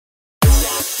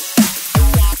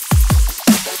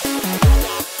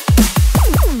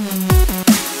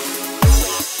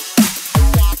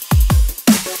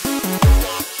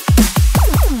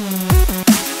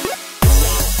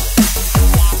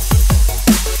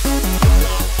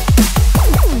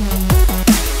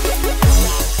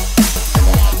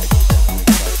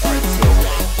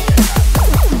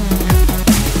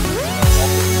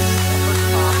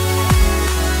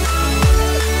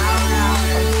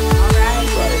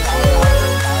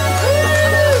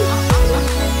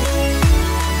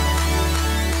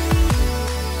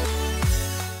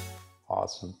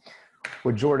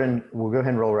Well, Jordan, we'll go ahead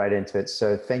and roll right into it.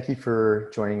 So thank you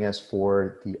for joining us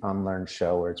for the UnLearn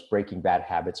show, where it's breaking bad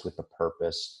habits with a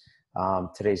purpose.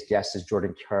 Today's guest is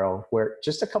Jordan Carroll, where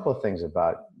just a couple of things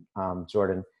about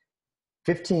Jordan.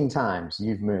 15 times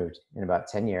you've moved in about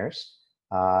 10 years.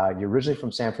 You're originally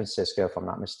from San Francisco, if I'm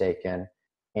not mistaken.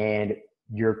 And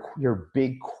your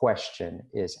big question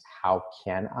is, how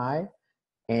can I?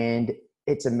 And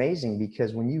it's amazing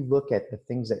because when you look at the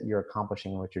things that you're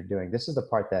accomplishing and what you're doing, this is the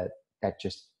part that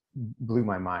just blew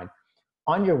my mind.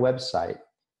 On your website,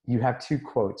 you have two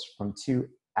quotes from two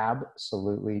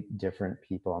absolutely different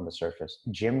people on the surface,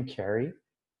 Jim Carrey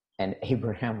and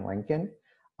Abraham Lincoln.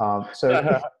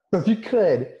 So if you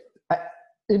could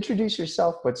introduce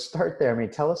yourself, but start there. I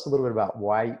mean, tell us a little bit about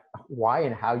why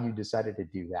and how you decided to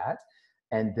do that.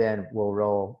 And then we'll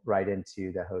roll right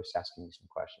into the host asking you some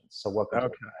questions. So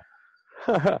welcome.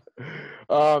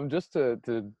 Okay. Just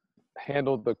to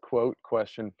handle the quote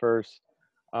question first,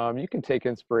 you can take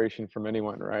inspiration from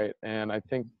anyone, right? And I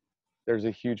think there's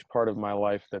a huge part of my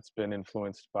life that's been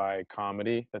influenced by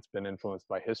comedy, that's been influenced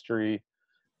by history.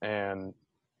 And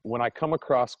when I come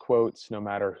across quotes, no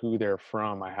matter who they're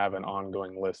from, I have an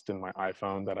ongoing list in my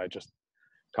iPhone that I just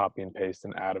copy and paste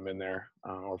and add them in there.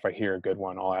 Or if I hear a good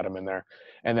one, I'll add them in there.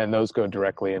 And then those go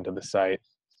directly into the site.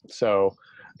 So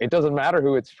it doesn't matter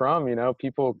who it's from,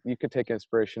 you could take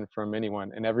inspiration from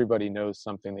anyone, and everybody knows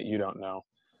something that you don't know.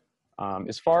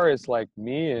 As far as like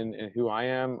me and who I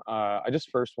am, I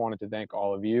just first wanted to thank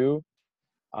all of you.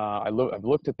 I've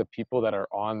looked at the people that are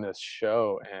on this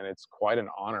show, and it's quite an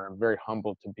honor. I'm very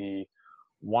humbled to be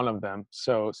one of them.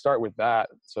 So start with that.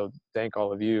 So thank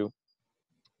all of you.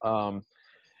 And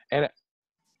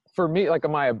for me, like,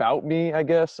 am I about me, I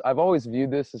guess? I've always viewed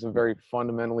this as a very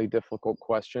fundamentally difficult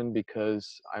question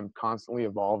because I'm constantly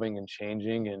evolving and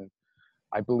changing. And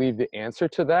I believe the answer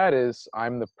to that is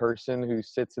I'm the person who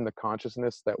sits in the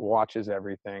consciousness that watches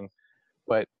everything.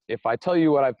 But if I tell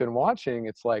you what I've been watching,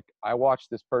 it's like I watch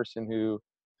this person who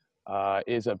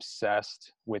is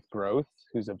obsessed with growth,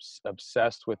 who's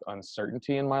obsessed with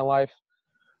uncertainty in my life.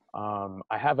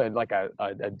 I have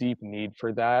a deep need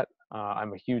for that.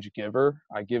 I'm a huge giver.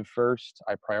 I give first.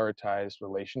 I prioritize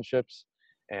relationships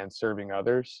and serving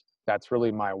others. That's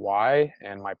really my why,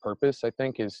 and my purpose, I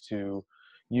think, is to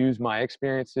use my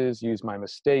experiences, use my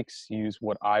mistakes, use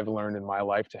what I've learned in my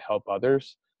life to help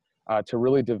others, to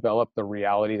really develop the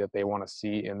reality that they want to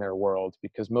see in their world.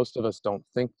 Because most of us don't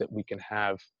think that we can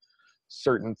have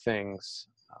certain things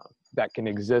that can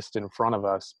exist in front of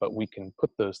us, but we can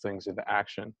put those things into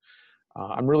action.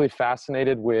 I'm really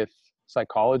fascinated with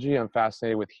psychology. I'm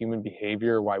fascinated with human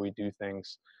behavior, why we do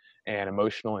things, and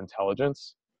emotional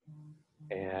intelligence.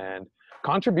 And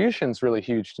contribution's really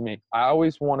huge to me. I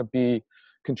always want to be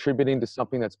contributing to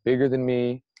something that's bigger than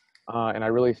me, and I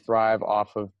really thrive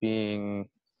off of being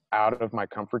out of my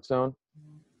comfort zone.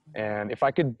 And if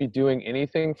I could be doing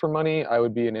anything for money, I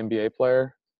would be an NBA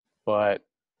player. But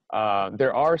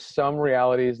there are some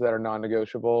realities that are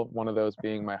non-negotiable, one of those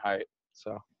being my height.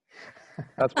 So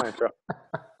that's my intro.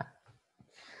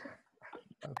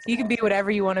 You can be whatever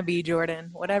you want to be, Jordan.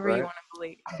 Whatever Right? you want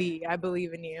to be. I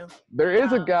believe in you. There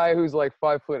is a guy who's like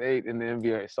 5'8" in the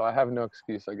NBA, so I have no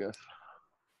excuse, I guess.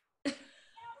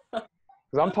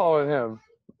 Because I'm taller than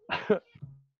him.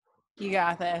 You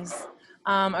got this.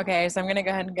 Okay, so I'm gonna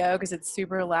go ahead and go because it's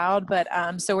super loud. But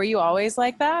so were you always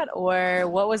like that, or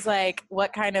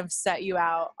what kind of set you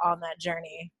out on that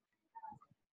journey?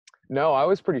 No, I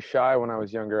was pretty shy when I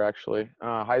was younger, actually.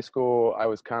 High school, I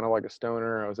was kind of like a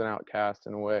stoner. I was an outcast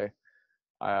in a way,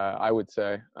 I would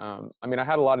say. I mean, I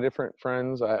had a lot of different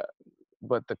friends,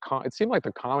 but it seemed like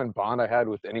the common bond I had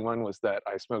with anyone was that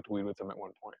I smoked weed with them at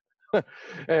one point.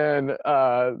 And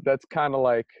that's kind of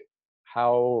like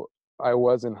how I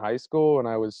was in high school. And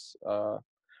I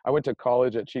went to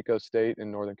college at Chico State in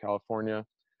Northern California.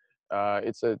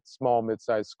 It's a small,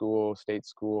 mid-sized school, state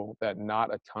school that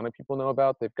not a ton of people know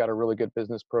about. They've got a really good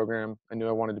business program. I knew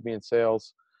I wanted to be in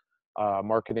sales,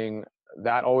 marketing.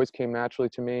 That always came naturally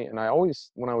to me. And I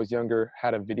always, when I was younger,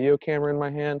 had a video camera in my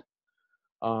hand.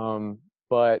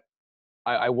 But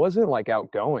I wasn't like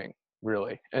outgoing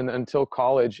really. And until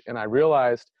college, and I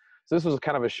realized, so this was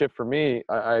kind of a shift for me.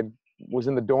 I was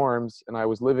in the dorms, and I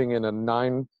was living in a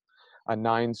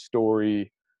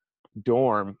 9-story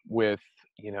dorm with,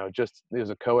 it was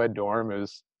a co-ed dorm. It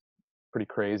was pretty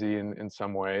crazy in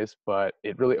some ways, but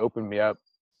it really opened me up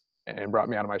and brought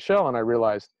me out of my shell. And I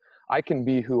realized I can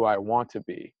be who I want to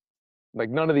be. Like,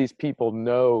 none of these people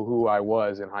know who I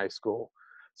was in high school.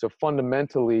 So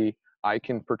fundamentally, I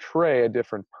can portray a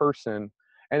different person.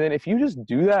 And then if you just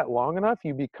do that long enough,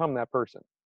 you become that person.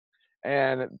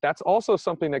 And that's also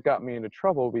something that got me into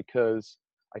trouble, because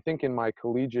I think in my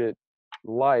collegiate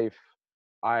life,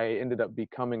 I ended up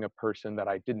becoming a person that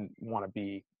I didn't want to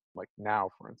be, like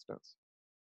now, for instance.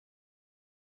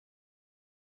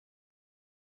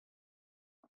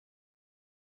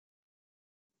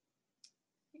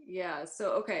 Yeah,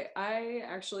 so okay, I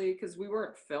actually, because we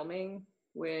weren't filming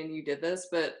when you did this,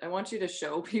 but I want you to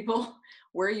show people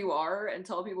where you are and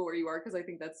tell people where you are, because I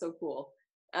think that's so cool.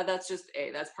 That's just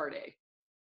that's part A.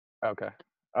 Okay.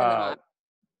 And then I,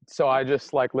 So I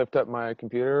just like lift up my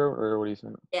computer, or what are you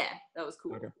saying? yeah, that was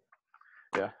cool. Okay.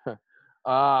 Yeah.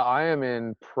 I am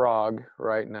in Prague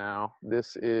right now.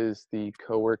 This is the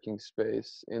co-working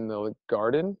space in the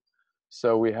garden.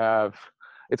 So we have,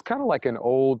 it's kind of like an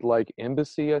old like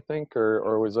embassy, I think,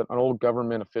 or was an old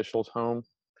government official's home.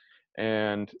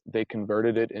 And they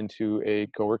converted it into a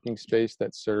co-working space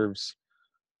that serves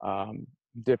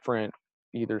different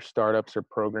either startups or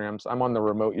programs. I'm on the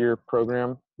remote year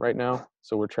program right now.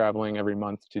 So we're traveling every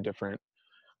month to different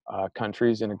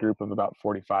countries in a group of about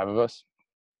 45 of us.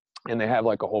 And they have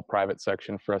like a whole private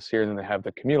section for us here. And then they have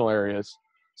the communal areas.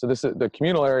 So this is the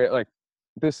communal area. Like,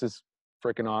 this is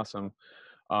freaking awesome.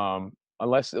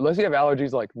 Unless you have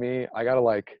allergies like me, I got to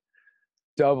like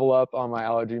double up on my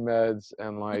allergy meds,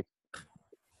 and like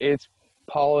it's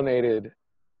pollinated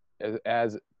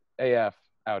as AF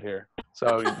out here.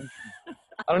 So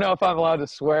I don't know if I'm allowed to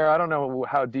swear. I don't know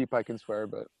how deep I can swear,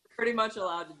 but Pretty much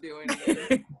allowed to do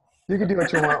anything. You can do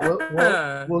what you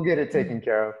want. We'll get it taken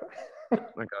care of.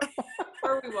 okay.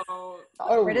 Or we won't.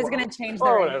 Oh, We're just gonna change the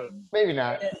Oh, rating. whatever. maybe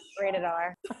not. Rated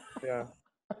R. Yeah.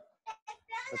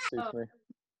 That suits me.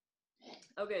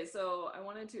 Okay, so I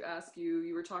wanted to ask you,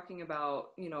 you were talking about,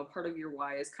 part of your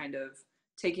why is kind of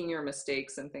taking your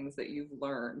mistakes and things that you've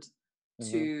learned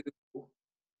to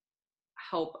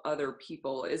help other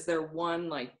people. Is there one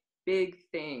like big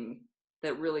thing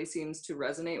that really seems to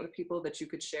resonate with people that you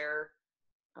could share?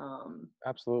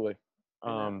 Absolutely.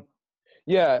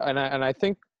 Yeah, and I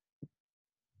think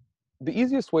the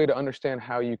easiest way to understand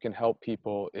how you can help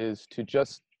people is to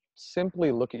just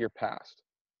simply look at your past.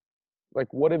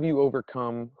 Like, what have you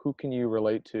overcome? Who can you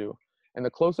relate to? And the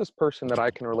closest person that I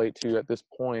can relate to at this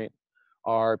point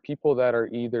are people that are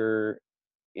either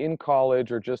in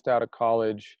college or just out of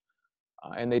college,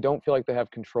 and they don't feel like they have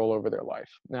control over their life.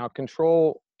 Now,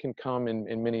 control can come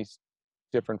in many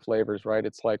different flavors, right?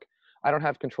 It's like, I don't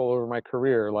have control over my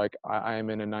career. Like, I'm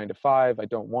in a 9-to-5. I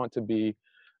don't want to be.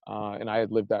 And I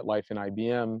had lived that life in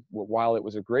IBM. While it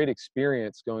was a great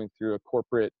experience going through a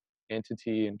corporate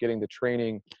entity and getting the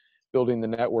training, building the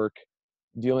network,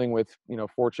 dealing with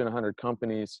Fortune 100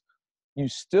 companies, you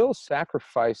still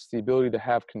sacrifice the ability to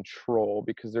have control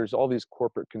because there's all these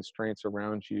corporate constraints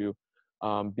around you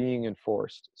being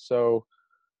enforced. So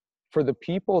for the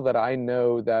people that I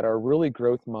know that are really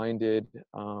growth minded,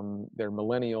 they're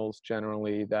millennials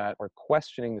generally, that are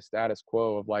questioning the status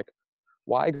quo of like,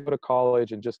 why go to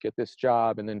college and just get this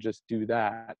job and then just do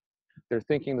that? They're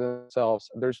thinking to themselves,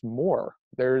 there's more.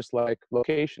 There's like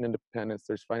location independence,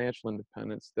 there's financial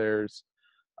independence, there's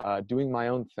doing my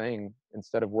own thing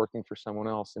instead of working for someone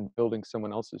else and building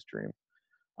someone else's dream.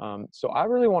 So I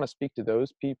really want to speak to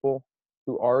those people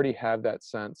who already have that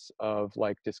sense of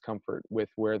like discomfort with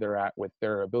where they're at, with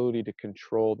their ability to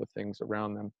control the things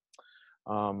around them.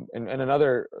 And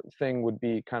another thing would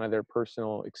be kind of their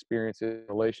personal experiences,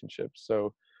 relationships.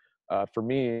 So for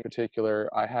me in particular,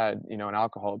 I had, an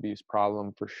alcohol abuse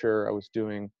problem for sure. I was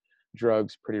doing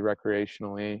drugs pretty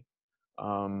recreationally.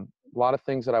 A lot of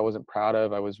things that I wasn't proud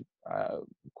of. I was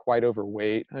quite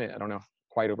overweight. I mean, I don't know,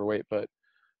 quite overweight, but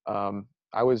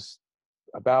I was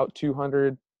about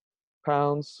 200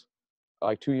 pounds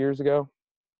like 2 years ago.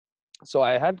 So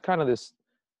I had kind of this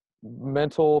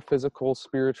mental, physical,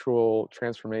 spiritual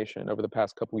transformation over the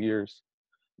past couple of years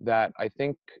that I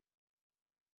think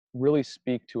really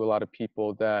speak to a lot of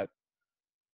people that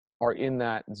are in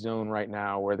that zone right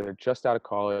now where they're just out of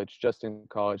college, just in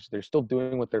college. They're still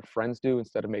doing what their friends do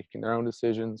instead of making their own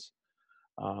decisions.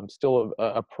 Still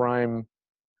a prime,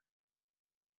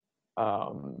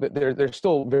 they're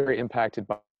still very impacted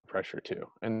by pressure too,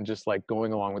 and just like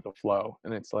going along with the flow.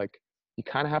 And it's like, you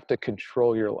kind of have to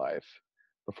control your life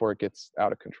before it gets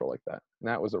out of control like that. And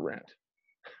that was a rant.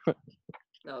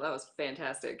 No, that was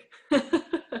fantastic.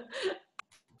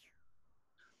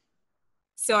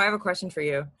 So I have a question for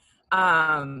you.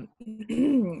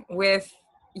 With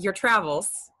your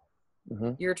travels,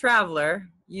 you're a traveler.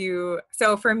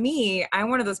 So for me, I'm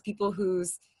one of those people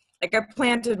who's like, I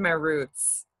planted my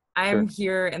roots. I'm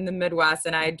here in the Midwest,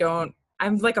 and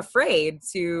I'm like afraid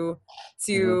to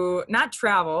not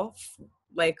travel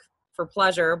like for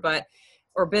pleasure, but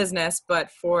or business, but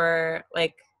for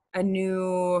like a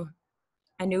new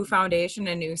foundation,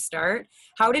 a new start.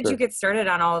 How did you get started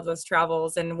on all of those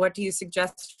travels, and what do you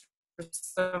suggest for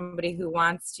somebody who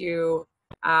wants to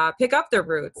pick up their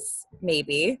roots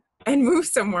maybe and move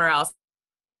somewhere else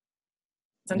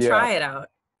and try it out?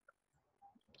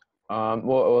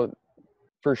 Well,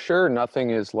 for sure, nothing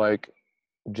is like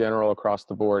general across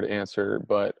the board answer,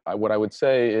 but what I would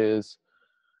say is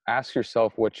ask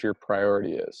yourself what your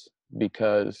priority is,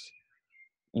 because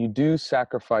you do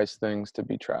sacrifice things to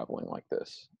be traveling like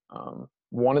this.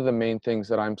 One of the main things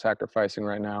that I'm sacrificing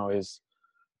right now is,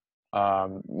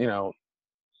 you know,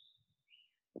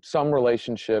 some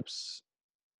relationships.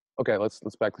 Okay, let's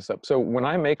back this up. So when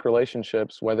I make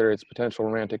relationships, whether it's potential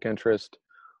romantic interest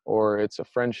or it's a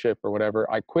friendship or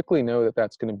whatever, I quickly know that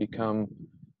that's going to become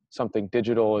something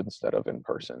digital instead of in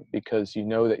person, because you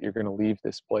know that you're going to leave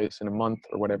this place in a month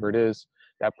or whatever it is.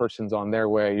 That person's on their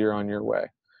way, you're on your way.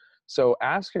 So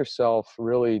ask yourself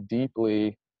really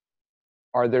deeply,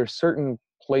 are there certain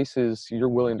places you're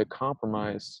willing to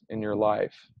compromise in your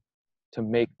life to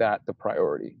make that the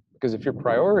priority? Because if your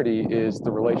priority is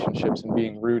the relationships and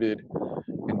being rooted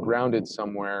and grounded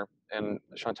somewhere, and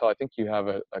Chantel, I think you have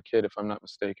a kid, if I'm not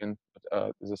mistaken,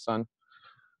 is a son.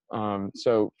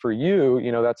 So for you,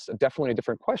 you know, that's definitely a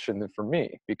different question than for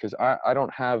me, because I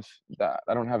don't have that.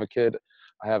 I don't have a kid.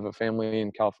 I have a family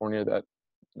in California that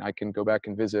I can go back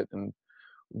and visit, and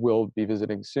will be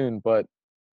visiting soon, but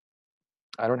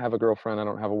I don't have a girlfriend. I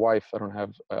don't have a wife. I don't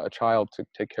have a child to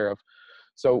take care of.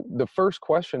 So the first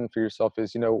question for yourself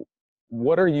is, you know,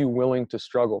 what are you willing to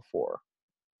struggle for?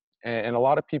 And a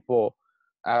lot of people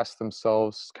ask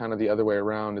themselves kind of the other way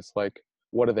around. It's like,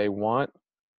 what do they want?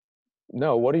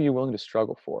 No, what are you willing to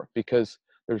struggle for? Because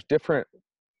there's different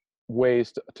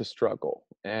ways to struggle.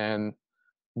 And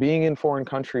being in foreign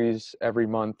countries every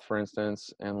month, for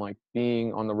instance, and like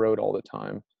being on the road all the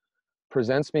time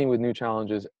presents me with new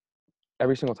challenges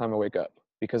every single time I wake up,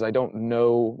 because I don't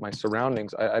know my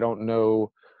surroundings. I don't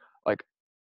know, like,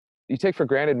 you take for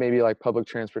granted maybe like public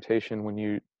transportation when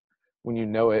you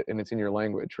know it and it's in your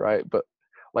language, right? But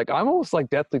like, I'm almost like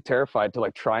deathly terrified to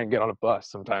like try and get on a bus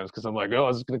sometimes, because I'm like, oh, I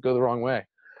was going to go the wrong way.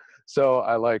 So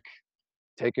I like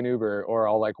take an Uber, or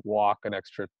I'll like walk an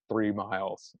extra 3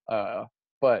 miles.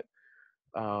 But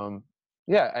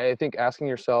yeah, I think asking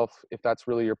yourself if that's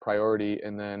really your priority,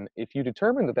 and then if you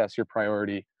determine that that's your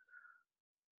priority.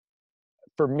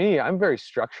 For me, I'm very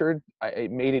structured.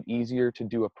 It made it easier to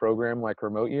do a program like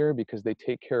Remote Year, because they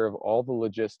take care of all the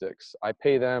logistics. I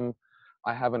pay them.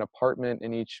 I have an apartment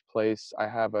in each place. I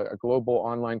have a global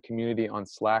online community on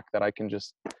Slack that I can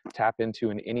just tap into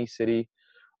in any city.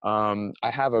 I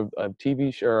have a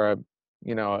TV show, or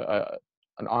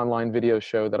an online video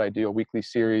show that I do, a weekly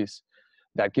series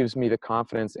that gives me the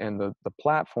confidence and the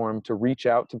platform to reach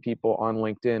out to people on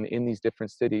LinkedIn in these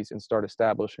different cities and start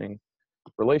establishing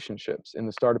relationships in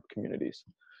the startup communities.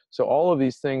 So all of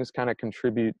these things kind of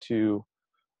contribute to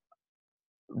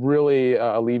really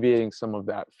alleviating some of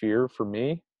that fear for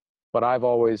me. But I've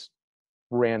always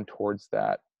ran towards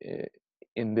that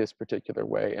in this particular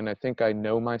way. And I think I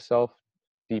know myself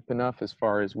deep enough as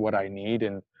far as what I need.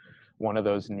 And one of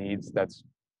those needs that's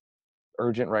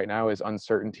urgent right now is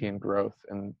uncertainty and growth.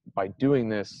 And by doing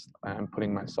this, I'm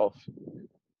putting myself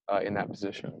in that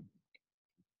position.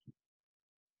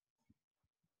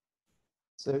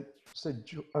 So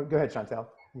go ahead, Chantel.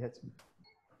 Yes.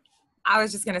 I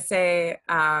was just going to say,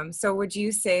 so would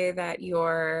you say that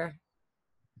your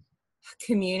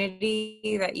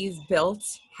community that you've built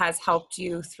has helped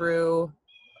you through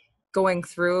going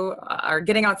through or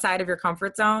getting outside of your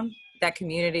comfort zone? That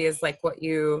community is like what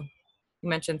you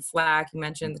mentioned Slack, you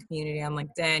mentioned the community on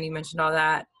LinkedIn, you mentioned all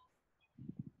that.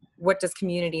 What does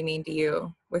community mean to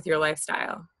you with your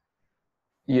lifestyle?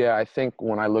 Yeah, I think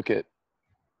when I look at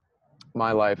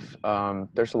my life,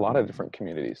 there's a lot of different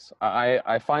communities.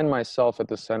 I find myself at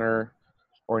the center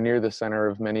or near the center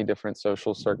of many different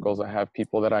social circles. I have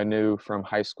people that I knew from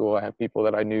high school. I have people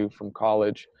that I knew from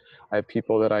college. I have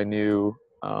people that I knew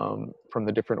from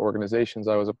the different organizations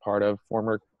I was a part of,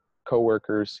 former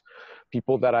coworkers,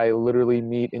 people that I literally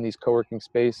meet in these co-working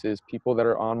spaces, people that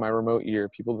are on my Remote Year,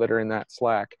 people that are in that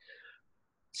Slack.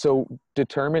 So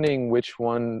determining which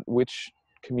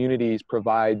communities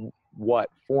provide what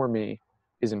for me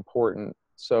is important.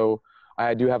 So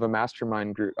I do have a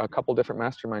mastermind group, a couple different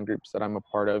mastermind groups that I'm a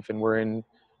part of, and we're in,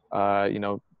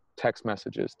 text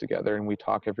messages together, and we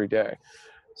talk every day.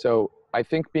 So I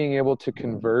think being able to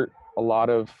convert a lot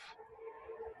of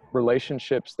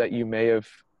relationships that you may have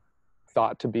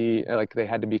thought to be like they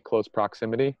had to be close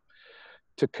proximity,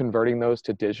 to converting those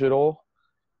to digital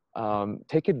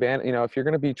Take advantage, you know, if you're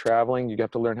going to be traveling, you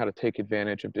have to learn how to take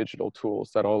advantage of digital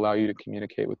tools that'll allow you to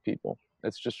communicate with people.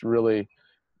 It's just really,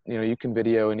 you know, you can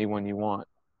video anyone you want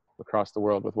across the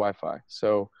world with Wi-Fi.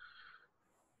 So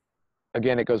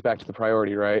again, it goes back to the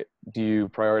priority, right? Do you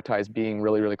prioritize being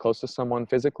really, really close to someone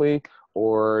physically,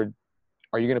 or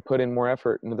are you going to put in more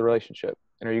effort into the relationship?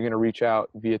 And are you going to reach out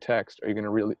via text? Are you going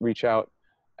to really reach out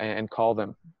and call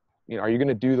them? You know, are you going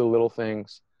to do the little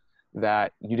things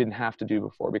that you didn't have to do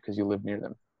before because you live near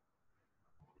them?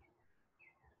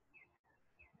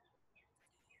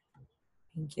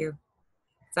 Thank you,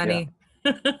 Sunny.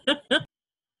 Yeah.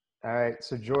 All right.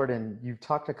 So Jordan, you've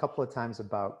talked a couple of times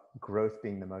about growth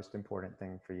being the most important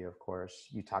thing for you, of course.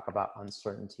 You talk about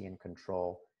uncertainty and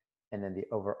control. And then the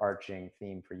overarching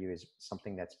theme for you is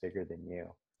something that's bigger than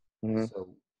you. Mm-hmm. So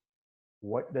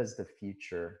what does the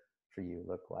future for you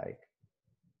look like?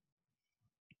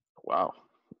 Wow.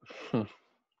 That's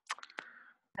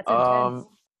intense.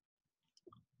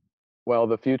 Well,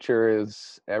 the future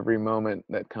is every moment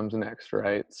that comes next,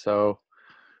 right? So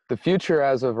the future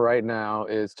as of right now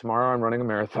is tomorrow I'm running a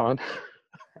marathon.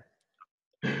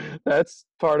 That's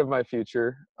part of my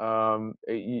future. Are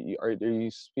you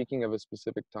speaking of a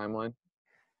specific timeline?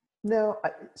 No,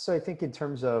 so I think in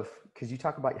terms of, because you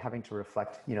talk about having to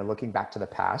reflect, you know, looking back to the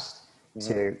past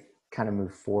to kind of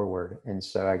move forward. And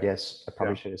so I guess I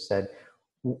probably should have said,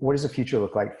 what does the future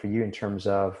look like for you in terms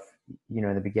of, you know,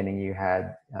 in the beginning you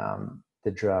had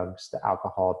the drugs, the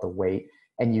alcohol, the weight,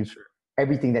 and you've,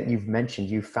 everything that you've mentioned,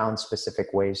 you found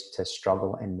specific ways to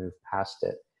struggle and move past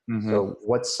it. So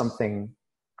what's something,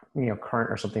 you know, current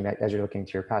or something that as you're looking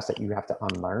to your past that you have to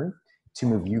unlearn to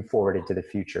move you forward into the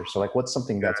future? So like, what's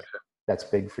something that's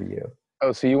big for you?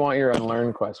 Oh, so you want your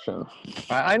unlearn question.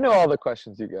 I know all the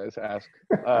questions you guys ask.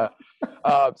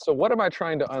 So what am I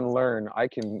trying to unlearn? I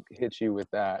can hit you with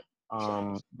that.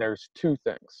 There's two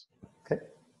things. Okay.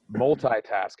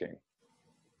 Multitasking.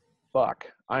 Fuck,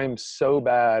 I'm so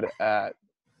bad at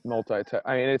multitask.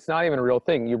 I mean, it's not even a real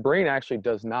thing. Your brain actually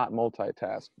does not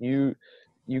multitask. You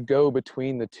go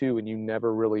between the two and you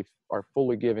never really are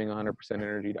fully giving 100%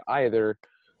 energy to either.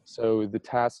 So the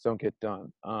tasks don't get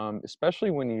done, especially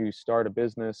when you start a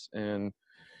business and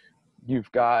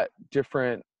you've got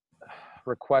different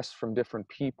requests from different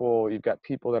people. You've got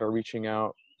people that are reaching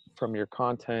out from your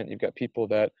content. You've got people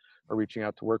that are reaching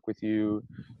out to work with you.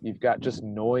 You've got just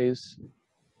noise.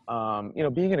 You know,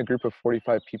 being in a group of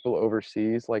 45 people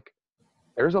overseas, like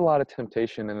there's a lot of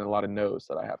temptation and a lot of no's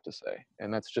that I have to say.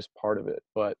 And that's just part of it.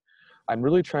 But I'm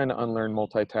really trying to unlearn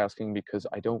multitasking because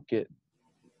I don't get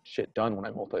shit done when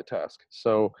I multitask.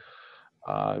 So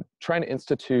trying to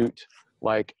institute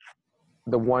like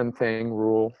the one thing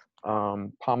rule,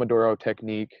 Pomodoro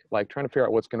technique, like trying to figure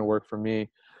out what's going to work for me,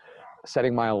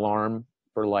 setting my alarm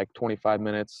for like 25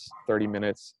 minutes, 30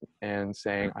 minutes, and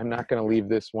saying, I'm not going to leave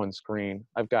this one screen.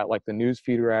 I've got like the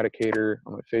newsfeed eradicator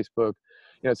on my Facebook.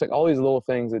 You know, it's like all these little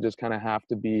things that just kind of have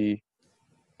to be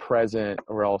present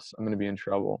or else I'm going to be in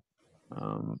trouble.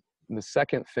 And the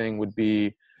second thing would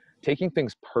be taking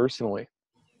things personally.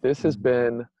 This has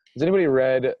been, has anybody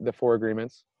read The Four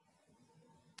Agreements?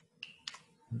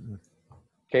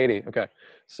 Katie, okay.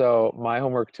 So my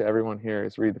homework to everyone here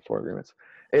is read The Four Agreements.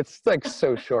 It's like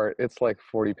so short. It's like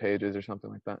 40 pages or something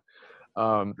like that.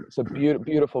 It's a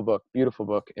beautiful book, beautiful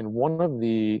book. And one of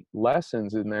the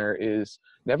lessons in there is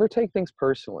never take things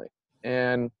personally.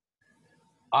 And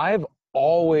I've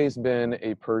always been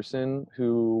a person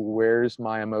who wears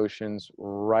my emotions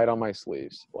right on my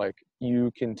sleeves. Like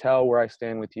you can tell where I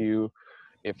stand with you.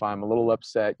 If I'm a little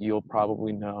upset, you'll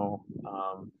probably know.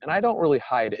 And I don't really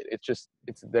hide it. It's just,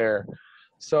 it's there.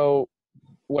 So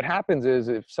what happens is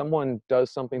if someone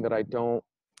does something that I don't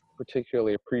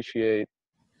particularly appreciate,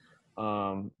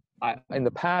 in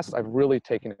the past, I've really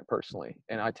taken it personally,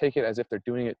 and I take it as if they're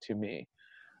doing it to me.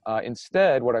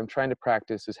 Instead, what I'm trying to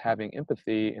practice is having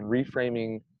empathy and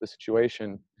reframing the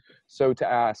situation. So to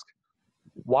ask,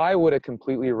 why would a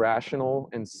completely rational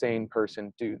and sane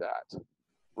person do that?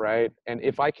 Right? And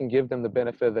if I can give them the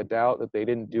benefit of the doubt that they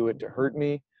didn't do it to hurt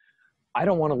me, I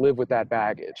don't want to live with that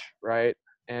baggage, right?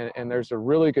 And there's a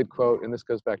really good quote, and this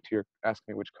goes back to your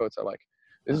asking me which quotes I like.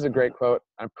 This is a great quote.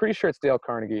 I'm pretty sure it's Dale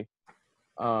Carnegie.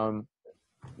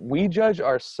 We judge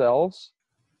ourselves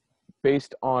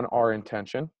based on our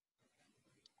intention.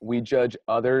 We judge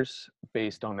others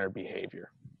based on their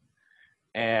behavior.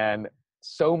 And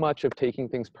so much of taking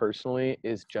things personally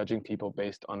is judging people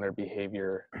based on their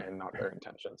behavior and not their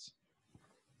intentions.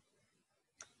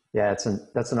 Yeah,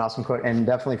 that's an awesome quote, and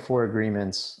definitely Four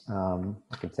Agreements.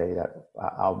 I can tell you that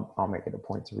I'll make it a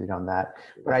point to read on that.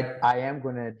 But I am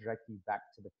going to direct you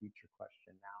back to the future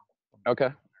question now. Okay,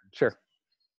 sure.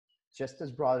 just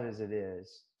as broad as it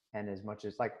is, and as much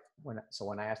as like when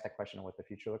I ask that question of what the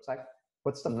future looks like,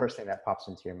 what's the first thing that pops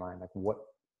into your mind? Like what,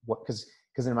 because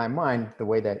in my mind, the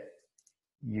way that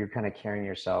you're kind of carrying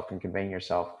yourself and conveying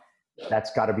yourself,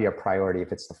 that's got to be a priority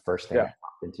if it's the first thing that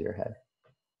popped into your head.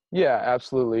 Yeah,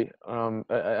 absolutely.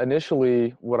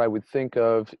 Initially, what I would think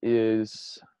of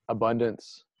is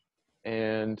abundance,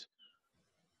 and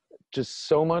just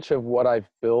so much of what I've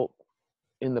built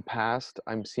in the past,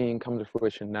 I'm seeing come to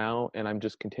fruition now, and I'm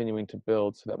just continuing to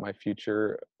build so that my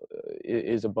future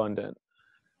is abundant.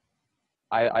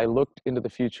 I looked into the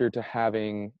future to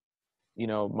having,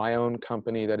 my own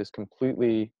company that is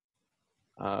completely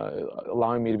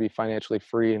allowing me to be financially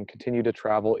free and continue to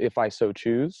travel if I so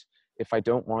choose. If I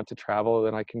don't want to travel,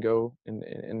 then I can go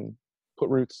and put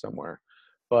roots somewhere.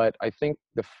 But I think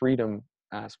the freedom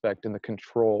aspect and the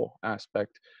control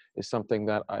aspect is something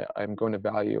that I'm going to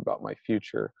value about my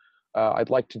future. I'd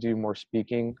like to do more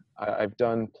speaking. I've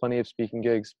done plenty of speaking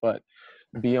gigs, but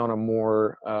be on a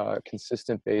more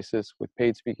consistent basis with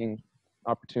paid speaking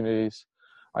opportunities.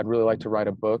 I'd really like to write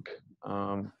a book.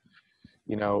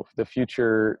 The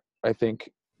future, I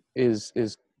think, is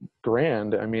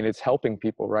grand. I mean, it's helping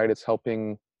people, right? It's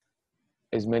helping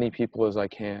as many people as I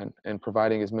can and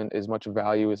providing as much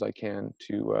value as I can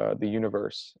to the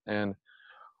universe. And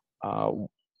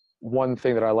one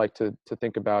thing that I like to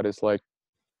think about is like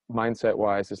mindset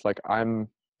wise, is like I'm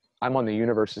on the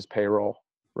universe's payroll,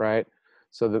 right?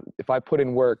 So that if I put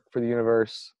in work for the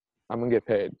universe, I'm gonna get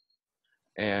paid.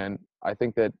 And I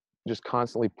think that just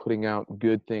constantly putting out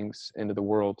good things into the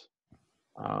world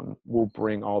will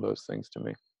bring all those things to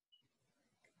me.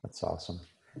 That's awesome.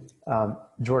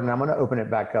 Jordan, I'm going to open it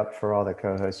back up for all the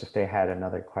co-hosts if they had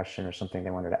another question or something they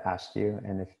wanted to ask you.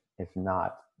 And if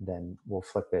not, then we'll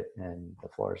flip it and the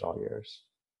floor is all yours.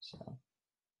 So.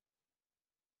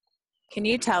 Can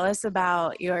you tell us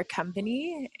about your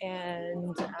company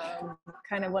and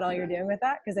kind of what all you're doing with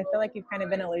that? Because I feel like you've kind of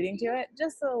been alluding to it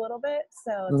just a little bit.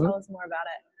 So tell us more about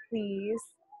it, please.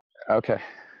 Okay.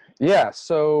 Yeah.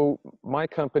 So my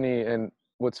company, and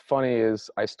what's funny is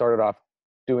I started off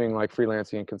doing like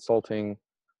freelancing and consulting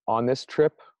on this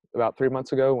trip about 3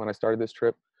 months ago when I started this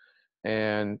trip.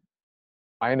 And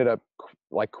I ended up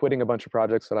like quitting a bunch of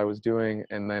projects that I was doing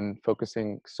and then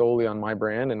focusing solely on my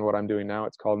brand and what I'm doing now.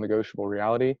 It's called Negotiable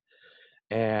Reality.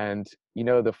 And,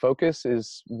 the focus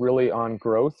is really on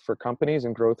growth for companies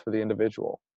and growth for the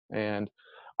individual. And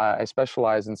I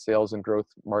specialize in sales and growth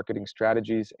marketing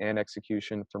strategies and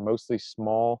execution for mostly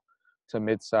small to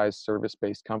mid-sized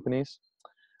service-based companies.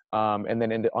 And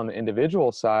then on the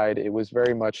individual side, it was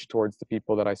very much towards the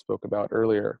people that I spoke about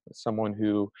earlier, someone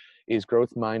who is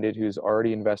growth minded, who's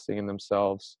already investing in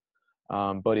themselves,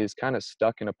 but is kind of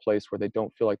stuck in a place where they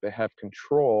don't feel like they have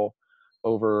control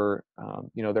over,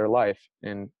 their life.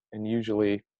 And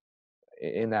usually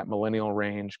in that millennial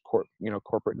range,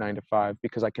 corporate 9 to 5,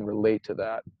 because I can relate to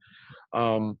that.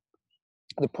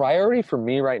 The priority for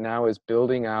me right now is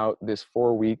building out this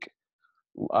 4-week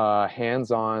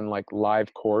hands-on like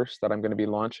live course that I'm going to be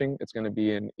launching. It's going to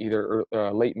be in either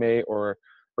late May or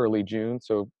early June.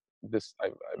 So I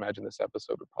imagine this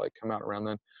episode would probably come out around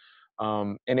then.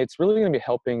 And it's really going to be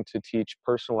helping to teach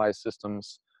personalized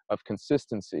systems of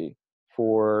consistency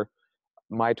for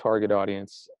my target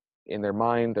audience in their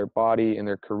mind, their body, in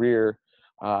their career.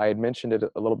 I had mentioned it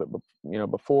a little bit,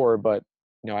 before, but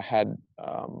I had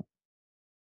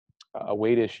a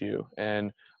weight issue,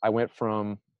 and I went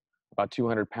from about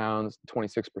 200 pounds,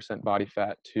 26% body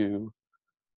fat, to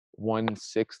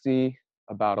 160,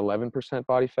 about 11%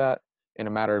 body fat in a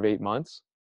matter of 8 months.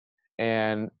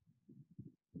 And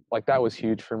like, that was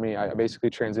huge for me. I basically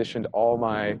transitioned all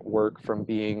my work from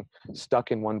being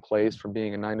stuck in one place, from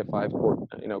being a 9 to 5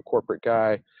 corporate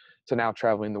guy, to now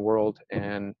traveling the world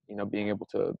and, being able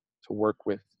to work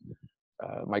with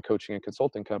my coaching and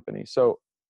consulting company. So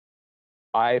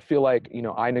I feel like,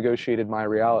 I negotiated my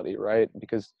reality, right?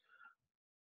 Because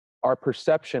our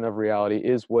perception of reality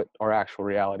is what our actual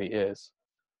reality is.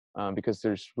 Because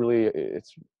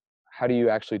it's how do you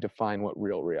actually define what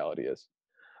real reality is?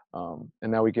 And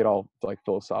now we get all like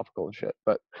philosophical and shit,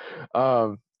 but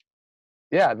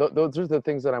yeah, those are the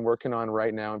things that I'm working on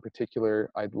right now. In particular,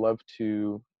 I'd love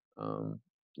to,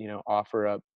 offer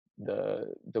up the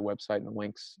website and the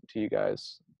links to you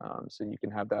guys, so you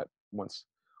can have that once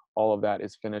all of that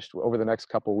is finished over the next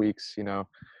couple weeks.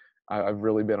 I've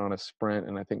really been on a sprint,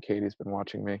 and I think Katie's been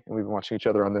watching me, and we've been watching each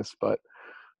other on this, but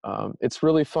it's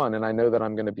really fun. And I know that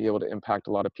I'm going to be able to impact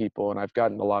a lot of people, and I've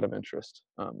gotten a lot of interest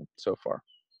so far.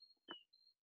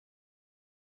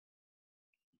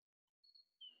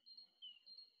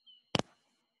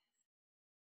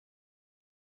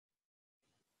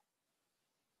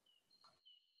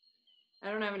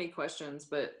 I don't have any questions,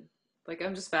 but like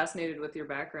I'm just fascinated with your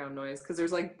background noise because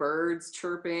there's like birds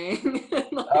chirping. And,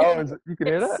 Oh, like, you can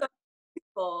hear it's that? so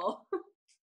peaceful.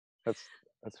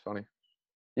 That's funny.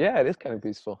 Yeah, it is kind of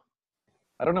peaceful.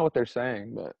 I don't know what they're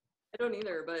saying, but I don't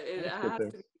either, but it that's good has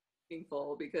things. to be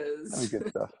meaningful That'd because be good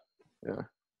stuff. Yeah.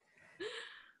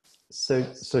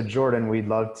 So Jordan, we'd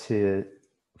love to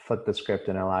flip the script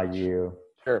and allow you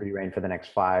Sure. free reign for the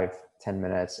next 5-10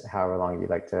 minutes, however long you'd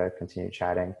like to continue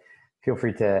chatting. Feel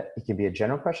free to, it can be a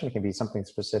general question, it can be something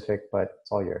specific, but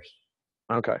it's all yours.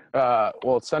 Okay.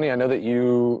 Well, Sunny, I know that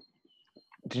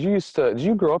did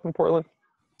you grow up in Portland?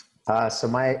 I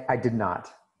did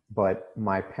not, but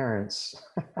my parents,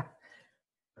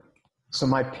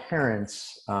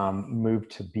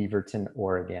 moved to Beaverton,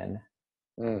 Oregon.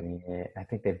 I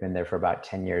think they've been there for about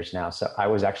 10 years now. So I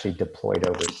was actually deployed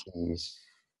overseas.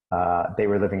 They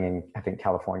were living in, I think,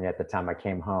 California at the time I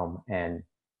came home, and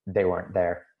they weren't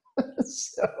there.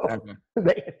 So Okay.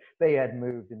 they had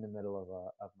moved in the middle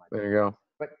of my. There you go.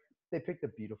 But they picked a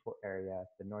beautiful area.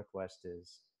 The Northwest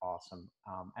is awesome.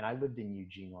 And I lived in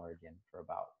Eugene, Oregon for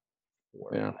about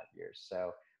 4 or 5 years.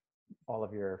 So all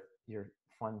of your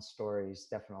fun stories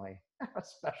definitely have a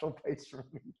special place for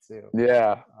me too.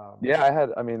 Yeah.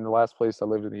 The last place I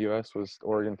lived in the U.S. was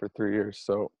Oregon for 3 years.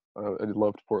 So I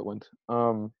loved Portland.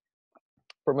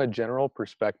 From a general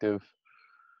perspective,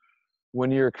 when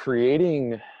you're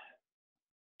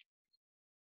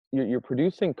you're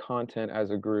producing content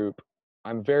as a group,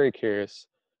 I'm very curious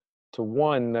to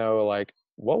know, like,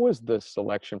 what was the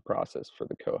selection process for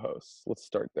the co-hosts? Let's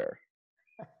start there.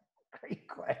 Great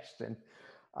question.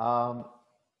 Let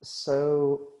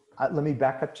me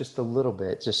back up just a little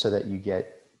bit, just so that you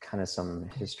get kind of some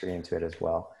history into it as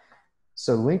well.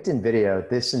 So LinkedIn Video,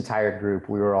 this entire group,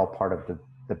 we were all part of the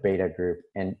beta group.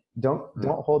 And don't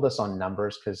hold us on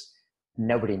numbers because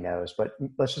nobody knows, but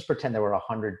let's just pretend there were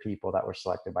 100 people that were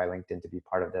selected by LinkedIn to be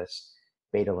part of this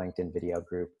beta LinkedIn Video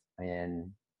group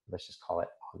in, let's just call it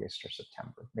August or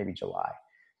September, maybe July.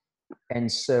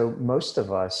 And so most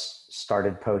of us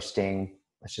started posting,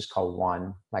 let's just call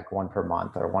one per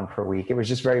month or one per week. It was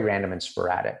just very random and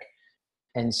sporadic.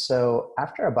 And so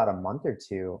after about a month or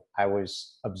two, I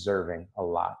was observing a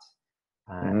lot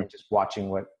and just watching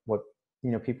what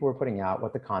people were putting out,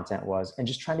 what the content was, and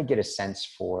just trying to get a sense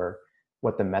for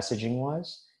what the messaging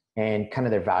was and kind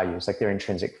of their values, like their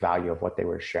intrinsic value of what they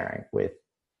were sharing with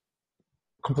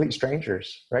complete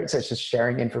strangers, right? So it's just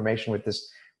sharing information with this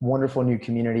wonderful new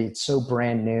community. It's so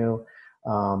brand new.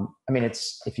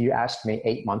 If you asked me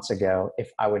 8 months ago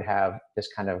if I would have this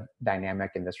kind of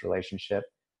dynamic in this relationship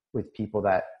with people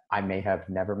that I may have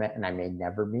never met and I may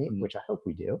never meet, which I hope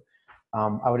we do,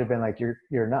 I would have been like,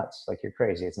 you're nuts, like you're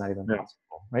crazy. It's not even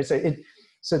possible, right?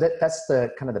 So that's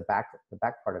the kind of the back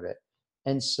part of it.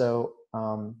 And so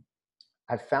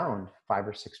I found 5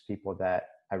 or 6 people that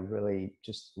I really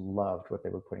just loved what they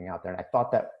were putting out there. And I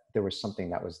thought that there was something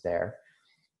that was there.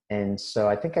 And so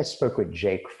I think I spoke with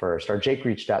Jake first, or Jake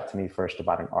reached out to me first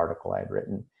about an article I had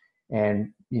written.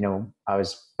 And, I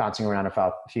was bouncing around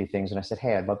about a few things and I said,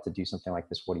 hey, I'd love to do something like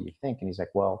this. What do you think? And he's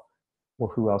like, well,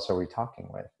 who else are we talking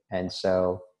with? And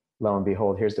so lo and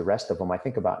behold, here's the rest of them. I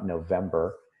think about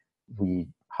November, we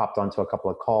hopped onto a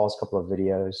couple of calls, a couple of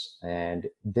videos, and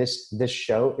this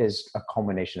show is a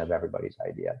culmination of everybody's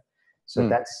idea. So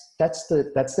that's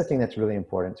the thing that's really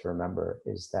important to remember,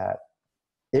 is that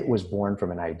it was born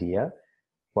from an idea,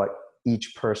 but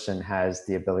each person has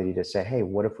the ability to say, hey,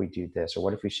 what if we do this? Or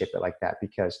what if we shape it like that?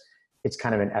 Because it's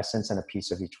kind of an essence and a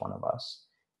piece of each one of us.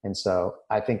 And so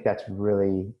I think that's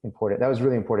really important. That was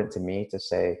really important to me to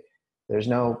say, there's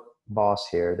no boss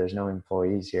here. There's no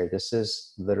employees here. This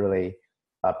is literally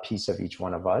a piece of each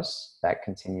one of us that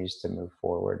continues to move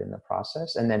forward in the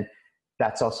process. And then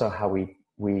that's also how we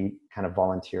kind of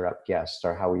volunteer up guests,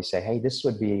 or how we say, hey, this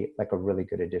would be like a really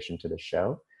good addition to the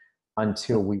show,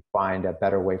 until we find a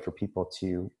better way for people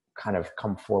to kind of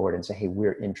come forward and say, hey,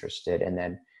 we're interested. And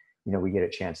then, we get a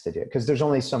chance to do it. Because there's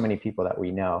only so many people that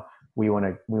we know. We want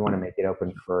to make it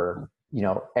open for,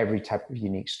 every type of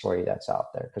unique story that's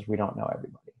out there, because we don't know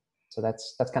everybody. So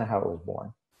that's kind of how it was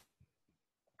born.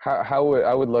 I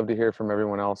would love to hear from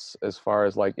everyone else, as far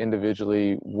as like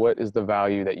individually, what is the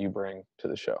value that you bring to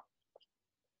the show?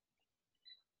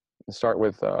 Let's start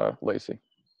with Lacey.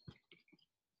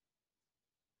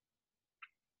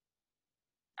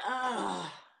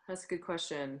 That's a good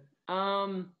question.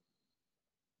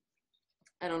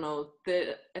 I don't know.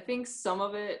 I think some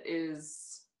of it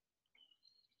is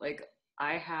like,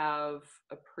 I have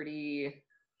a pretty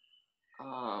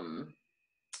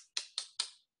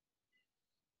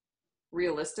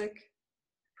realistic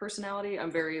personality.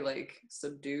 I'm very like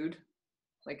subdued.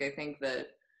 Like, I think that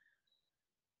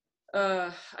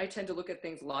I tend to look at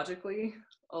things logically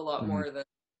a lot more than,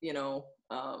 you know,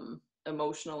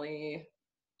 emotionally,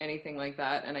 anything like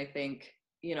that. And I think,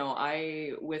 you know,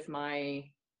 with my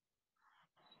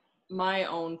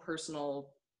own personal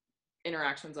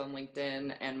interactions on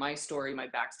LinkedIn and my story, my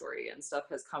backstory and stuff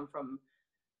has come from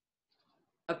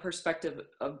a perspective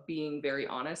of being very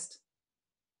honest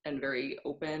and very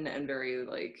open and very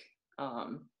like,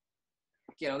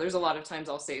 you know, there's a lot of times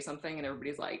I'll say something and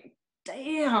everybody's like,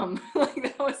 damn,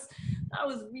 like that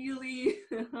was really,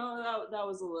 that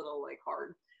was a little like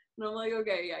hard. And I'm like,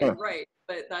 okay, yeah, you're right.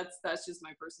 But that's just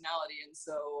my personality. And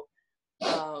so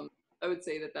I would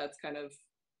say that that's kind of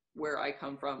where I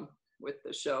come from with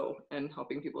the show, and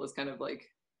helping people is kind of like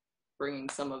bringing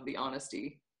some of the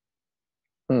honesty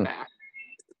back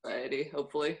to society,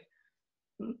 hopefully.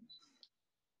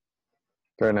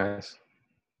 Very nice.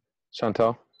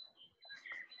 Chantel?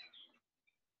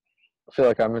 I feel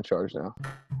like I'm in charge now.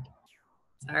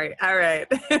 Sorry. All right.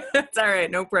 It's all right.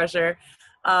 No pressure.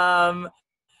 I'm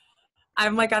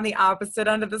like on the opposite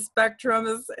end of the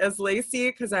spectrum as Lacey,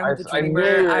 because I'm the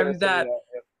dreamer. I'm that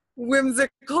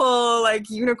whimsical, like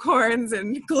unicorns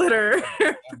and glitter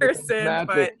person,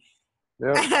 but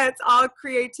it's all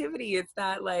creativity. It's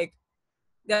that like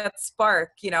that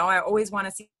spark, you know. I always want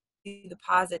to see the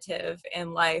positive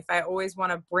in life. I always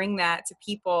want to bring that to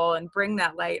people and bring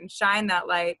that light and shine that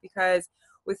light, because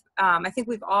with I think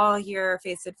we've all here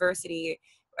faced adversity.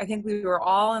 I think we were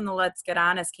all in the Let's Get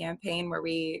Honest campaign where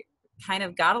we kind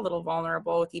of got a little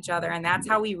vulnerable with each other, and that's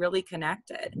how we really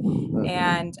connected.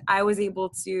 And I was able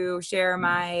to share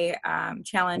my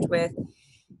challenge with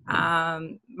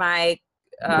my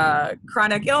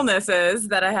chronic illnesses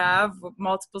that I have,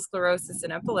 multiple sclerosis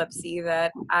and epilepsy,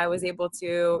 that I was able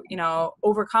to, you know,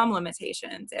 overcome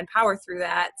limitations and power through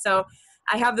that. So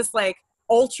I have this like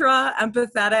ultra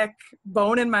empathetic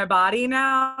bone in my body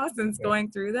now since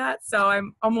going through that. So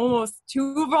I'm almost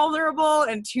too vulnerable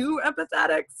and too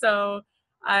empathetic. So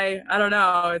I don't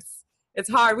know. It's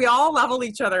hard. We all level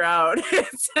each other out.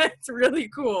 It's really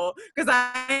cool because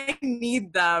I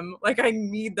need them. Like I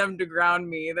need them to ground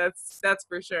me. That's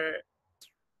for sure.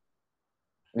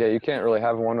 Yeah, you can't really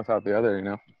have one without the other, you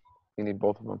know. You need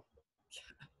both of them.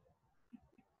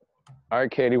 All right,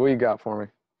 Katie, what you got for me?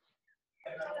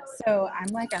 So I'm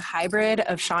like a hybrid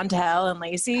of Chantel and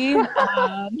Lacey.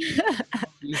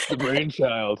 She's the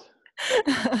brainchild.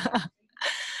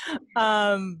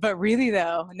 But really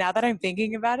though, now that I'm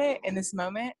thinking about it in this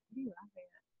moment,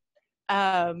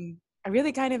 I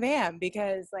really kind of am,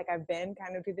 because like I've been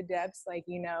kind of to the depths, like,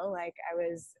 you know, like I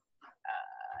was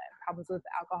problems with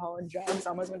alcohol and drugs,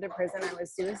 almost went to prison. I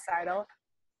was suicidal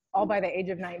all by the age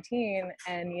of 19,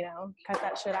 and, you know, cut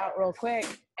that shit out real quick.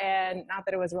 And not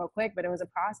that it was real quick, but it was a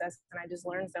process, and I just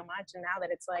learned so much. And now that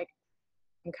it's like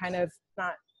I'm kind of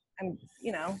I'm,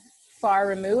 you know, far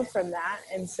removed from that.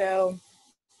 And so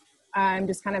I'm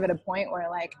just kind of at a point where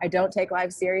like I don't take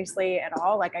life seriously at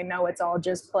all. Like I know it's all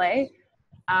just play.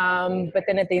 But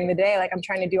then at the end of the day, like I'm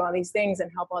trying to do all these things and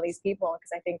help all these people,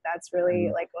 because I think that's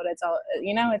really like what it's all,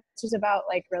 you know, it's just about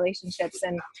like relationships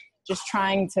and just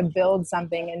trying to build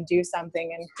something and do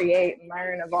something and create and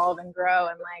learn, evolve and grow.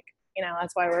 And like, you know,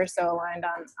 that's why we're so aligned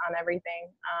on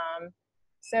everything.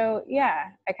 So yeah,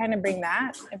 I kind of bring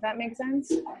that, if that makes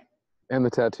sense. And the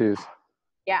tattoos.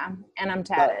 Yeah. And I'm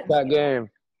tatted. That game.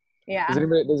 Yeah.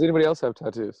 Does anybody else have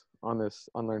tattoos on this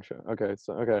UnLearn show? Okay.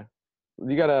 So, okay.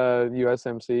 You got a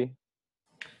USMC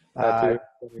tattoo?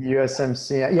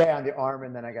 USMC. Yeah, on the arm.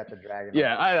 And then I got the dragon.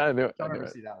 Yeah, I knew it. Don't ever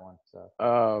see that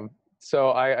one.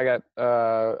 So I got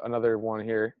another one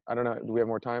here. I don't know. Do we have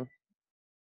more time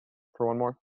for one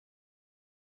more?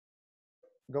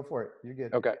 Go for it. You're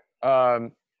good. Okay.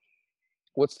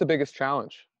 What's the biggest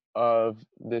challenge of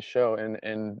this show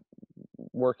and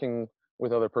working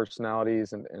with other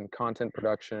personalities and content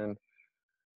production?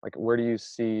 Like, where do you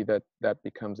see that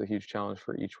becomes a huge challenge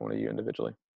for each one of you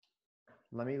individually?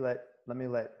 Let me let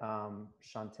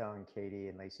Chantel and Katie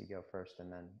and Lacey go first,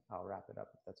 and then I'll wrap it up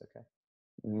if that's okay.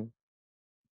 Mm-hmm.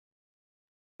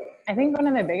 I think one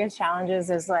of the biggest challenges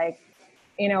is like,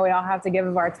 you know, we all have to give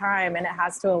of our time, and it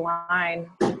has to align.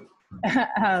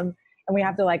 And we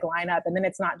have to like line up, and then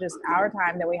it's not just our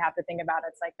time that we have to think about.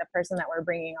 It's like the person that we're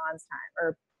bringing on's time,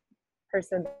 or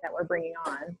person that we're bringing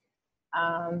on.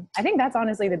 I think that's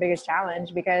honestly the biggest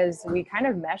challenge, because we kind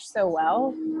of mesh so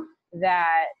well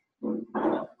that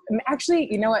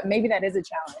actually, you know what, maybe that is a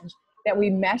challenge, that we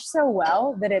mesh so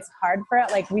well that it's hard for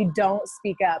it. Like we don't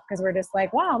speak up because we're just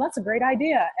like, wow, that's a great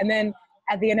idea. And then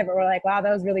at the end of it, we're like, wow, that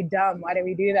was really dumb. Why did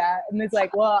we do that? And it's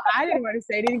like, well, I didn't want to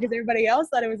say anything because everybody else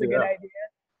thought it was a good idea.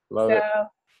 Love it.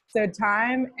 So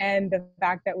time and the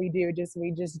fact that we just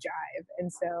jive.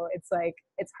 And so it's like,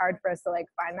 it's hard for us to like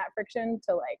find that friction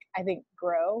to like, I think,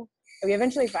 grow. And we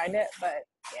eventually find it, but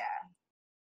yeah.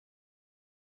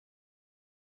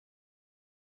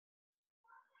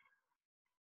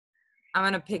 I'm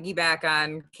going to piggyback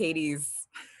on Katie's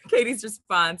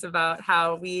response about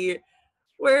how we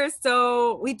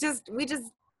just,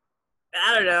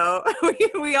 I don't know,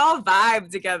 we all vibe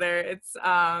together. It's,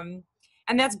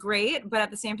 and that's great. But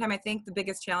at the same time, I think the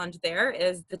biggest challenge there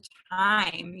is the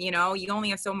time. You know, you only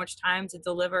have so much time to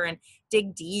deliver and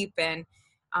dig deep and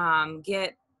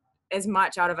get as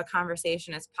much out of a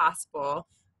conversation as possible.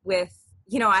 With,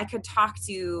 you know, I could talk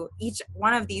to each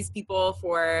one of these people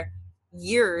for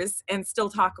years and still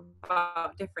talk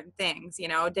about different things, you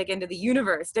know, dig into the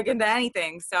universe, dig into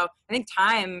anything. So I think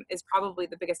time is probably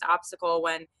the biggest obstacle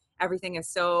when everything is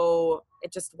so,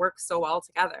 it just works so well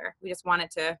together. We just want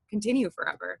it to continue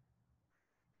forever.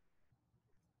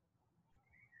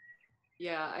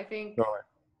 Yeah, I think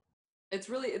it's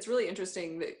really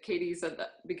interesting that Katie said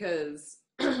that, because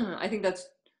I think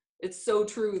it's so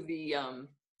true.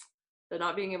 The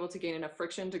not being able to gain enough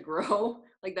friction to grow,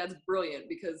 like, that's brilliant,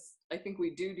 because I think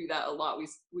we do that a lot.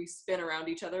 We spin around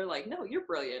each other like, no, you're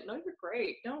brilliant, no, you're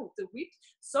great, no,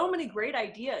 so many great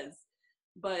ideas.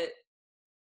 But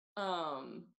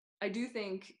I do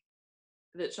think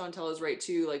that Chantel is right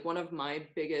too. Like, one of my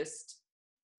biggest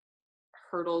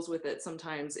hurdles with it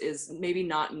sometimes is maybe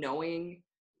not knowing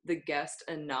the guest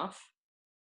enough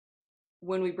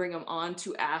when we bring them on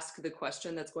to ask the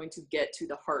question that's going to get to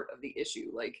the heart of the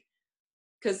issue. Like,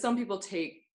 because some people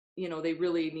take, you know, they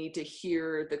really need to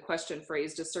hear the question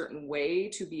phrased a certain way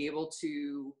to be able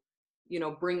to, you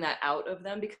know, bring that out of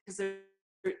them, because they're,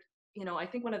 you know, I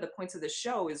think one of the points of this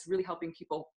show is really helping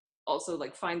people also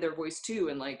like find their voice too,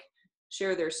 and like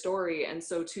share their story. And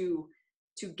so to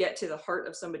get to the heart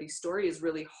of somebody's story is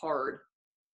really hard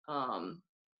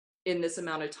in this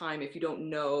amount of time, if you don't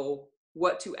know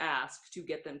what to ask to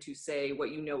get them to say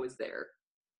what you know is there.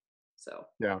 So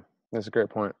yeah, that's a great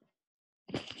point.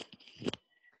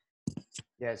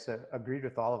 Yeah, so agreed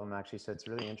with all of them, actually. So it's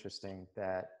really interesting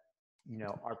that, you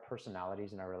know, our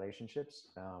personalities and our relationships,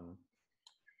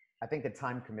 I think the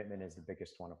time commitment is the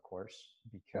biggest one, of course,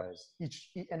 because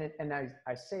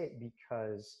I say it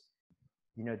because,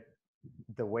 you know,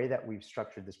 the way that we've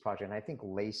structured this project, and I think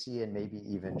Lacey and maybe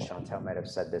even Chantel might have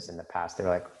said this in the past, they're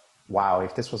like, wow,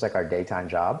 if this was like our daytime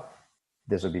job,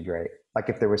 this would be great. Like,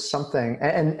 if there was something,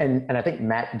 and I think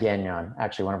Matt Gagnon,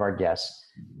 actually one of our guests,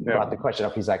 brought the question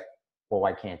up. He's like, well,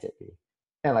 why can't it be?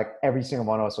 And like every single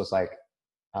one of us was like,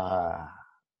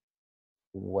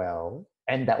 well,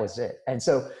 and that was it. And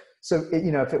so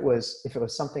you know, if it was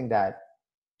something that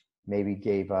maybe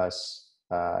gave us,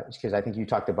 because I think you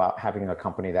talked about having a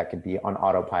company that could be on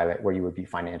autopilot where you would be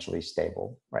financially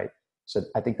stable, right? So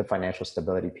I think the financial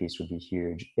stability piece would be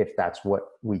huge if that's what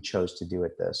we chose to do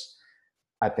with this.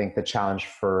 I think the challenge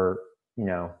for, you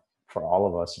know, for all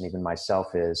of us, and even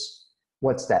myself, is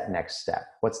what's that next step?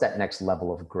 What's that next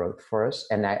level of growth for us?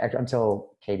 And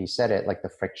until Katie said it, like the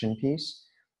friction piece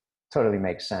totally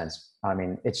makes sense. I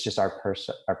mean, it's just our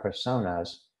personas.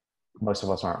 Most of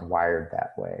us aren't wired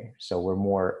that way. So we're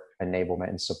more enablement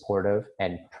and supportive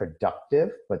and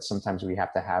productive, but sometimes we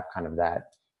have to have kind of that,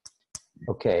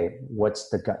 okay, what's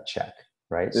the gut check,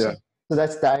 right? Yeah. So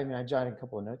that's that. I mean, I jotted a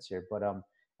couple of notes here, but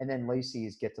and then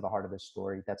Lacey's get to the heart of the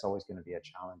story. That's always going to be a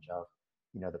challenge of,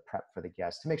 you know, the prep for the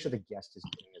guest, to make sure the guest is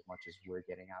getting as much as we're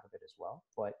getting out of it as well.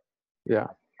 But yeah,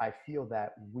 I feel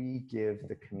that we give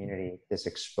the community this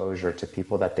exposure to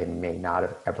people that they may not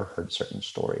have ever heard certain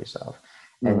stories of.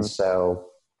 And so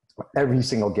every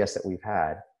single guest that we've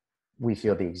had, we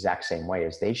feel the exact same way.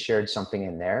 As they shared something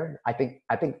in there. I think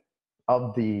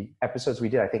of the episodes we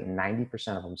did, I think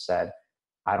 90% of them said,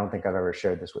 I don't think I've ever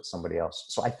shared this with somebody else.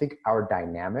 So I think our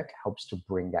dynamic helps to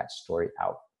bring that story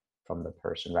out from the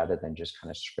person rather than just kind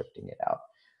of scripting it out.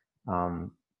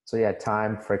 So yeah,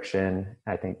 time, friction,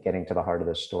 I think getting to the heart of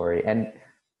the story. And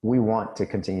we want to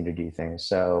continue to do things.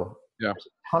 So there's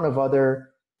a ton of other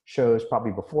shows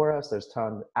probably before us. There's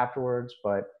tons afterwards.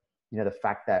 But, you know, the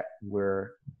fact that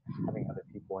we're having other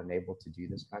people enabled to do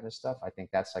this kind of stuff, I think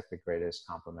that's like the greatest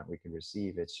compliment we can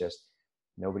receive. It's just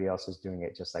nobody else is doing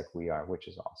it just like we are, which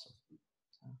is awesome.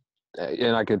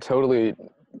 And I could totally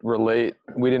relate.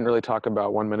 We didn't really talk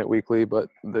about 1 Minute Weekly, but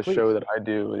the show that I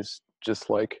do is just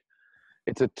like,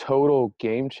 it's a total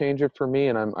game changer for me.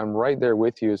 And I'm right there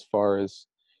with you as far as,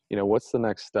 you know, what's the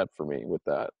next step for me with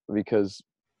that? Because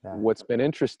what's been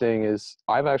interesting is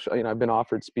I've actually, you know, I've been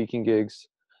offered speaking gigs.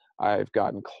 I've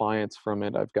gotten clients from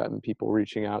it. I've gotten people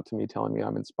reaching out to me, telling me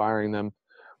I'm inspiring them.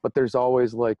 But there's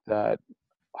always like that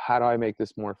how do I make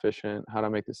this more efficient? How do I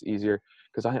make this easier?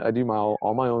 Because I do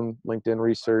all my own LinkedIn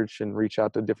research and reach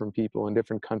out to different people in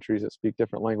different countries that speak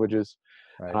different languages.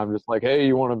 Right. And I'm just like, hey,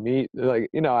 you want to meet? Like,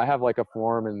 you know, I have like a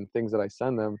form and things that I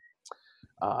send them.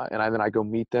 And then I go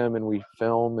meet them and we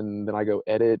film, and then I go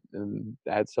edit and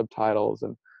add subtitles.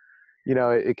 And, you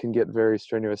know, it can get very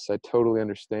strenuous. I totally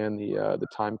understand the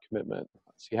time commitment.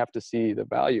 So you have to see the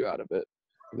value out of it.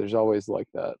 There's always like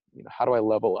that, you know, how do I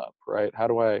level up, right? How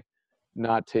do I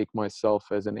not take myself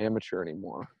as an amateur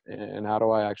anymore? And how do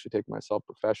I actually take myself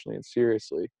professionally and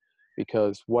seriously?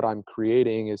 Because what I'm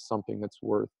creating is something that's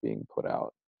worth being put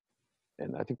out.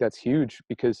 And I think that's huge,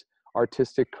 because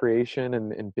artistic creation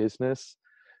and business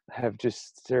have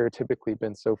just stereotypically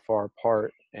been so far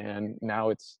apart. And now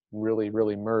it's really,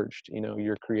 really merged, you know,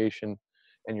 your creation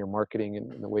and your marketing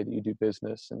and the way that you do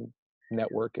business and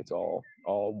network, it's all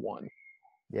one.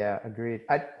 Yeah, agreed.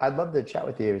 I'd love to chat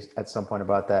with you at some point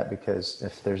about that, because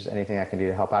if there's anything I can do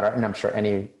to help out, and I'm sure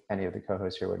any of the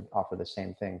co-hosts here would offer the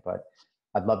same thing, but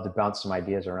I'd love to bounce some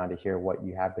ideas around to hear what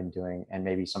you have been doing and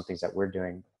maybe some things that we're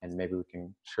doing, and maybe we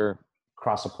can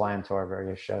cross apply them to our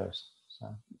various shows.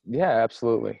 So yeah,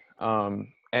 absolutely.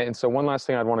 And so one last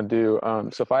thing I'd want to do.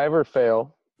 So if I ever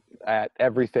fail at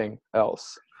everything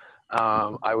else,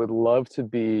 I would love to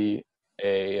be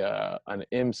an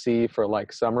MC for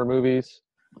like summer movies.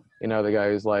 You know, the guy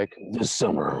who's like, this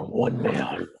summer, one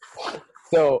man.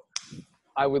 So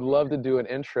I would love to do an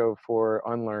intro for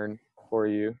UnLearn for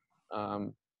you,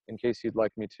 in case you'd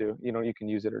like me to. You know, you can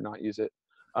use it or not use it.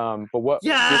 But what?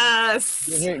 Yes.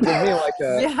 Give me like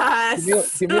a.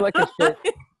 Yes. Give me like a short.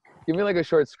 Give me like a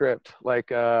short script, like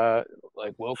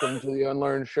welcome to the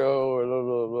UnLearn show, or blah,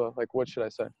 blah, blah. Like, what should I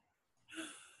say?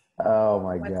 oh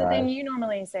my god. What's the thing you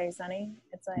normally say, Sonny?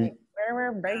 It's like, where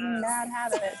we're breaking bad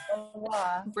habits, blah,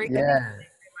 blah, blah.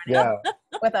 Yeah.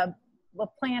 With a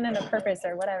plan and a purpose,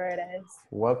 or whatever it is.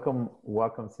 Welcome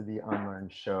to the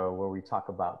UnLearn show, where we talk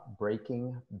about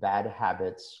breaking bad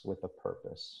habits with a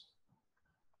purpose.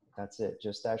 That's it.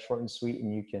 Just that short and sweet,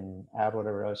 and you can add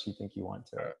whatever else you think you want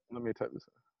to it. Let me type this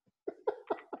up.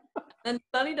 And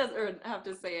Sunny doesn't have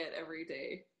to say it every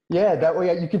day. Yeah, that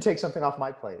way you can take something off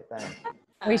my plate. Thanks.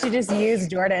 We should just use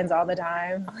Jordan's all the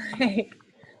time. Like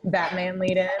Batman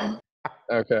lead in.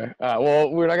 Okay.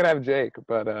 Well, we're not gonna have Jake,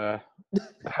 but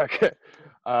okay.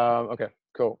 Okay.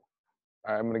 Cool.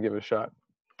 All right, I'm gonna give it a shot.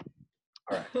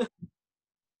 All right.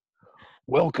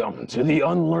 Welcome to the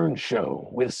UnLearn show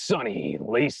with Sunny,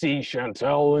 Lacey,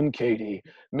 Chantel, and Katie.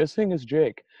 Missing is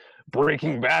Jake.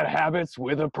 Breaking bad habits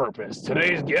with a purpose.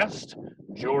 Today's guest,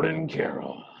 Jordan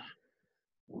Carroll.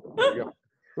 There you go.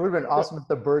 It would have been awesome if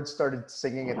the birds started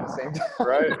singing at the same time.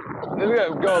 Right. Then we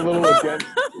gotta go a little again.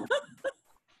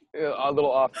 Yeah, a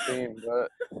little off theme, but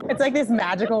It's like this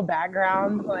magical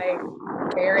background, like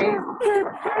fairies.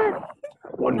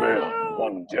 one man,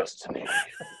 one destiny.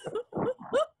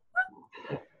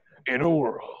 In a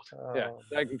world. Yeah,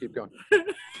 I can keep going.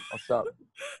 I'll stop.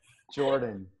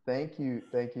 Jordan, thank you,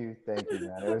 man.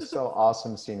 It was so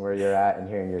awesome seeing where you're at and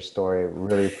hearing your story.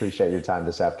 Really appreciate your time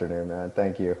this afternoon, man.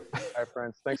 Thank you. All right,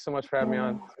 friends. Thanks so much for having me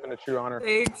on. It's been a true honor.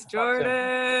 Thanks,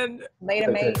 Jordan.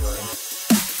 Later, mate.